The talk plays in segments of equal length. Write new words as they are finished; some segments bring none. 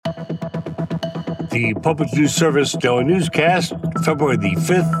The Public News Service Daily Newscast, February the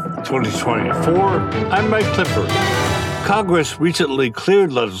 5th, 2024. I'm Mike Clifford. Congress recently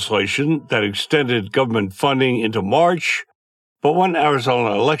cleared legislation that extended government funding into March, but one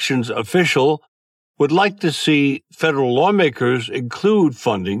Arizona elections official would like to see federal lawmakers include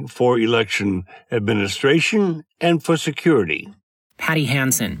funding for election administration and for security. Patty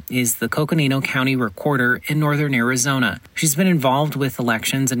Hansen is the Coconino County Recorder in northern Arizona. She's been involved with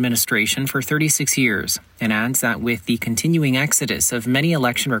elections administration for 36 years and adds that with the continuing exodus of many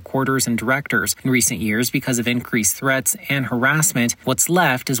election recorders and directors in recent years because of increased threats and harassment, what's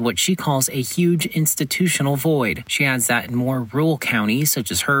left is what she calls a huge institutional void. She adds that in more rural counties, such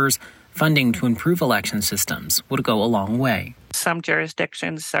as hers, funding to improve election systems would go a long way. Some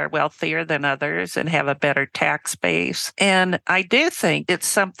jurisdictions are wealthier than others and have a better tax base. And I do think it's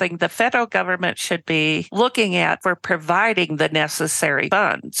something the federal government should be looking at for providing the necessary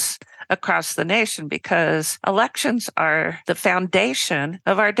funds across the nation, because elections are the foundation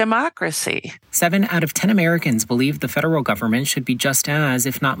of our democracy. 7 out of 10 Americans believe the federal government should be just as,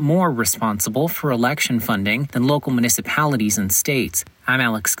 if not more, responsible for election funding than local municipalities and states. I'm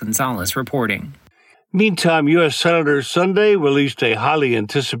Alex Gonzalez reporting. Meantime, U.S. Senators Sunday released a highly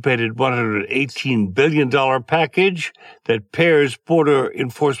anticipated $118 billion package that pairs border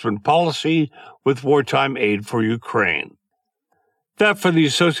enforcement policy with wartime aid for Ukraine. That for the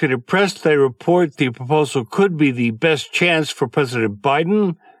Associated Press, they report the proposal could be the best chance for President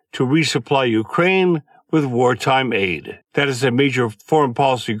Biden to resupply Ukraine with wartime aid. That is a major foreign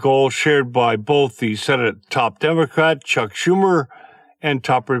policy goal shared by both the Senate top Democrat, Chuck Schumer, and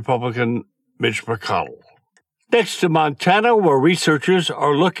top Republican, Mitch McConnell. Next to Montana, where researchers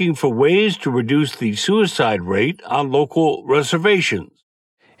are looking for ways to reduce the suicide rate on local reservations.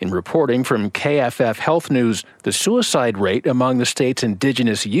 In reporting from KFF Health News, the suicide rate among the state's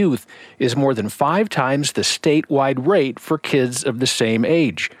indigenous youth is more than 5 times the statewide rate for kids of the same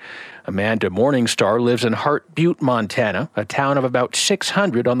age. Amanda Morningstar lives in Heart Butte, Montana, a town of about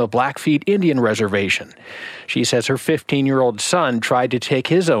 600 on the Blackfeet Indian Reservation. She says her 15-year-old son tried to take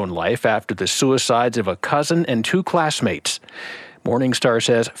his own life after the suicides of a cousin and 2 classmates. Morningstar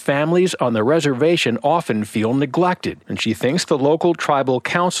says families on the reservation often feel neglected, and she thinks the local tribal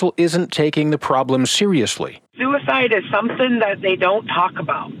council isn't taking the problem seriously. Suicide is something that they don't talk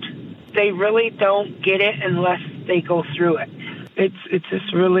about. They really don't get it unless they go through it. It's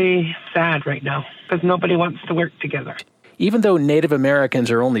just really sad right now because nobody wants to work together. Even though Native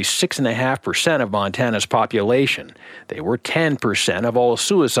Americans are only 6.5% of Montana's population, they were 10% of all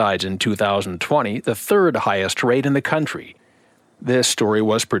suicides in 2020, the 3rd highest rate in the country. This story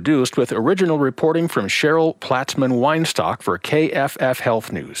was produced with original reporting from Cheryl Platzman-Weinstock for KFF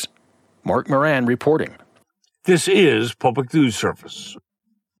Health News. Mark Moran reporting. This is Public News Service.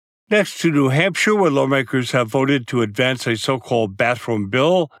 Next to New Hampshire, where lawmakers have voted to advance a so-called bathroom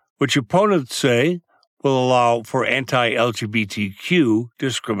bill, which opponents say will allow for anti-LGBTQ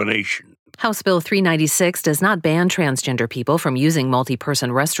discrimination. House Bill 396 does not ban transgender people from using multi-person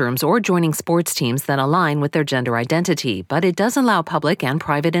restrooms or joining sports teams that align with their gender identity, but it does allow public and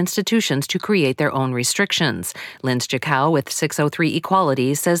private institutions to create their own restrictions. Linz Jacow with 603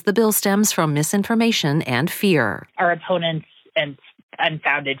 Equality says the bill stems from misinformation and fear. Our opponents and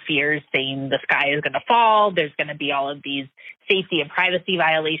unfounded fears saying the sky is going to fall, there's going to be all of these safety and privacy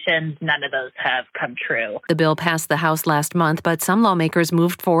violations. None of those have come true. The bill passed the House last month, but some lawmakers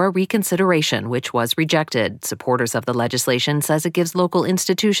moved for a reconsideration, which was rejected. Supporters of the legislation says it gives local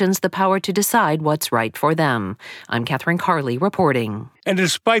institutions the power to decide what's right for them. I'm Catherine Carley reporting. And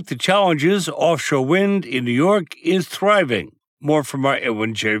despite the challenges, offshore wind in New York is thriving. More from our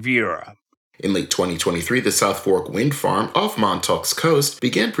Edwin J. Vieira. In late 2023, the South Fork Wind Farm off Montauk's coast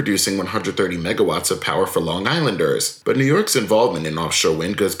began producing 130 megawatts of power for Long Islanders. But New York's involvement in offshore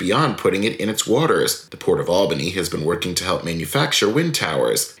wind goes beyond putting it in its waters. The Port of Albany has been working to help manufacture wind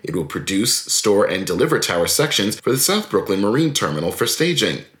towers. It will produce, store, and deliver tower sections for the South Brooklyn Marine Terminal for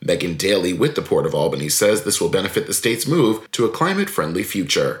staging. Megan Daly with the Port of Albany says this will benefit the state's move to a climate-friendly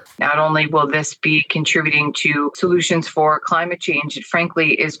future. Not only will this be contributing to solutions for climate change, it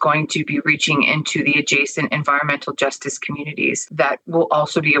frankly is going to be reaching into the adjacent environmental justice communities that will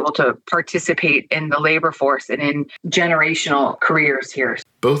also be able to participate in the labor force and in generational careers here.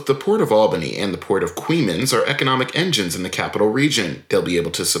 Both the Port of Albany and the Port of Queens are economic engines in the capital region. They'll be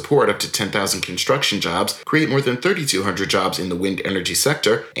able to support up to 10,000 construction jobs, create more than 3,200 jobs in the wind energy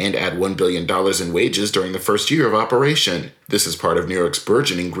sector, and add $1 billion in wages during the first year of operation. This is part of New York's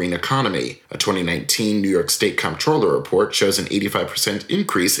burgeoning green economy. A 2019 New York State Comptroller report shows an 85%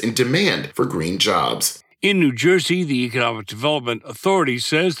 increase in demand for green jobs. In New Jersey, the Economic Development Authority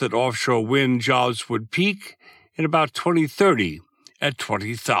says that offshore wind jobs would peak in about 2030 at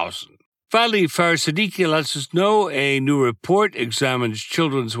 20,000. Finally, Farah Siddiqui lets us know a new report examines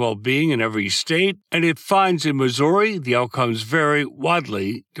children's well-being in every state, and it finds in Missouri the outcomes vary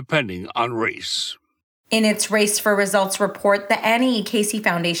widely depending on race. In its Race for Results report, the Annie E. Casey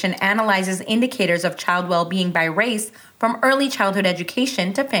Foundation analyzes indicators of child well-being by race from early childhood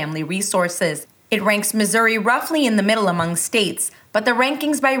education to family resources. It ranks Missouri roughly in the middle among states, but the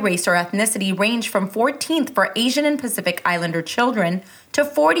rankings by race or ethnicity range from 14th for Asian and Pacific Islander children to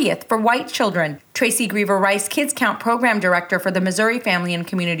 40th for white children. Tracy Griever-Rice, Kids Count Program Director for the Missouri Family and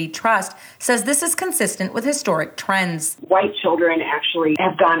Community Trust, says this is consistent with historic trends. White children actually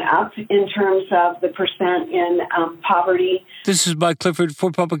have gone up in terms of the percent in poverty. This is Mike Clifford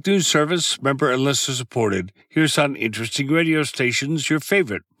for Public News Service, member and listener supported. Here's on interesting radio stations, your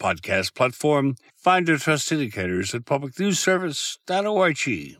favorite podcast platform. Find our trust indicators at publicnewsservice.org.